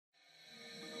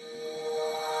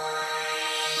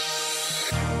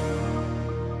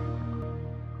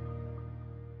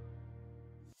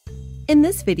In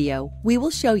this video, we will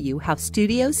show you how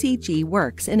Studio CG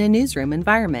works in a newsroom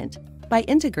environment by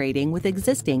integrating with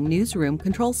existing Newsroom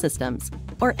Control Systems,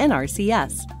 or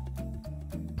NRCS.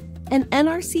 An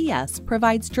NRCS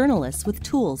provides journalists with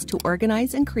tools to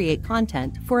organize and create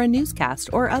content for a newscast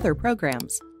or other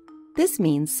programs. This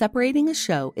means separating a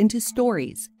show into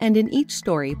stories, and in each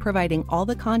story providing all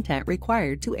the content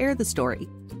required to air the story,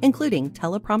 including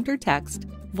teleprompter text,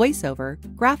 voiceover,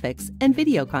 graphics, and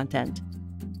video content.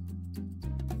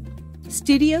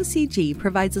 Studio CG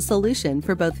provides a solution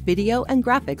for both video and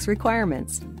graphics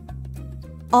requirements.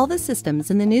 All the systems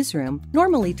in the newsroom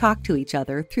normally talk to each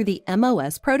other through the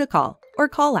MOS protocol, or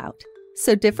callout,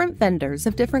 so different vendors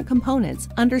of different components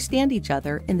understand each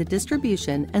other in the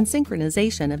distribution and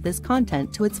synchronization of this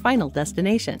content to its final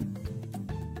destination.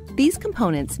 These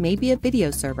components may be a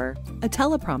video server, a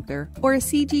teleprompter, or a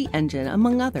CG engine,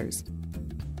 among others.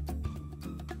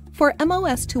 For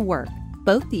MOS to work,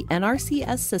 both the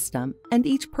NRCS system and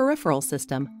each peripheral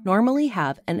system normally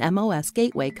have an MOS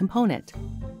Gateway component.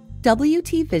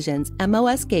 wTVision's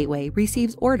MOS Gateway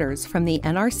receives orders from the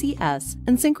NRCS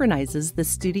and synchronizes the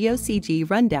Studio CG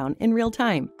rundown in real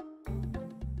time.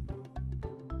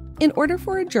 In order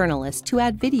for a journalist to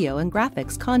add video and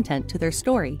graphics content to their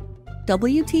story,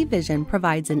 wTVision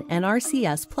provides an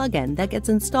NRCS plugin that gets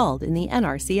installed in the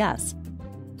NRCS.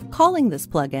 Calling this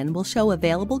plugin will show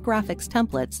available graphics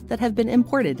templates that have been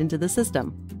imported into the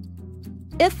system.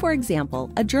 If, for example,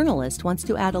 a journalist wants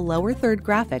to add a lower third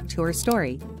graphic to her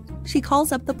story, she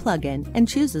calls up the plugin and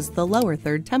chooses the lower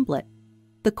third template.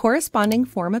 The corresponding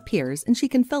form appears and she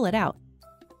can fill it out.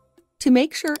 To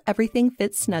make sure everything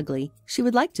fits snugly, she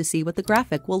would like to see what the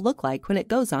graphic will look like when it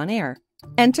goes on air.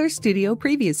 Enter Studio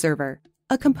Preview Server,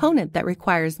 a component that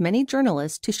requires many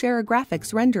journalists to share a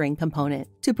graphics rendering component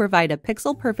to provide a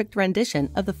pixel-perfect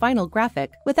rendition of the final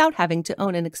graphic without having to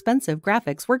own an expensive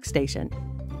graphics workstation.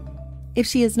 If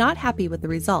she is not happy with the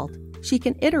result, she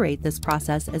can iterate this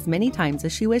process as many times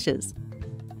as she wishes.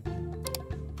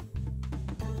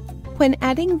 When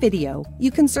adding video,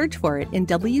 you can search for it in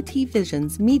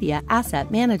wTVision's Media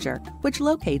Asset Manager, which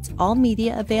locates all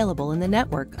media available in the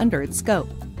network under its scope.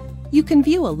 You can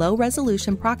view a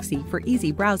low-resolution proxy for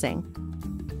easy browsing.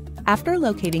 After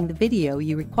locating the video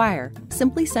you require,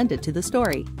 simply send it to the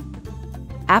story.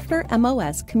 After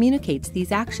MOS communicates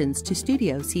these actions to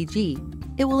Studio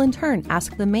CG, it will in turn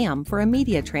ask the MAM for a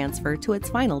media transfer to its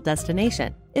final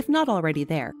destination, if not already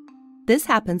there. This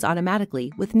happens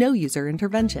automatically with no user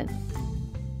intervention.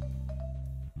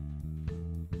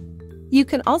 You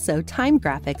can also time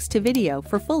graphics to video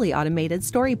for fully automated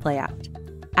story playout.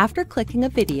 After clicking a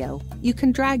video, you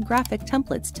can drag graphic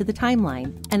templates to the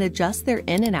timeline and adjust their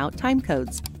in and out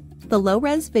timecodes. The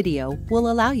low-res video will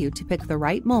allow you to pick the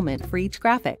right moment for each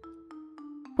graphic.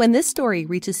 When this story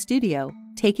reaches Studio,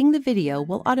 taking the video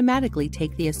will automatically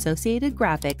take the associated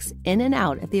graphics in and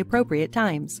out at the appropriate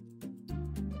times.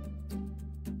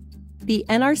 The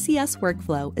NRCS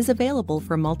workflow is available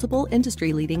for multiple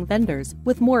industry-leading vendors,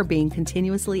 with more being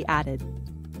continuously added.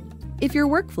 If your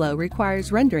workflow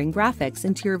requires rendering graphics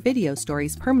into your video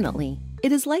stories permanently,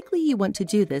 it is likely you want to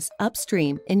do this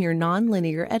upstream in your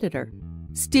non-linear editor.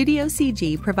 Studio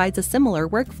CG provides a similar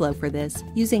workflow for this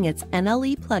using its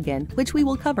NLE plugin, which we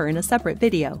will cover in a separate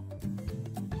video.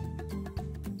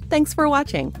 Thanks for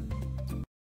watching.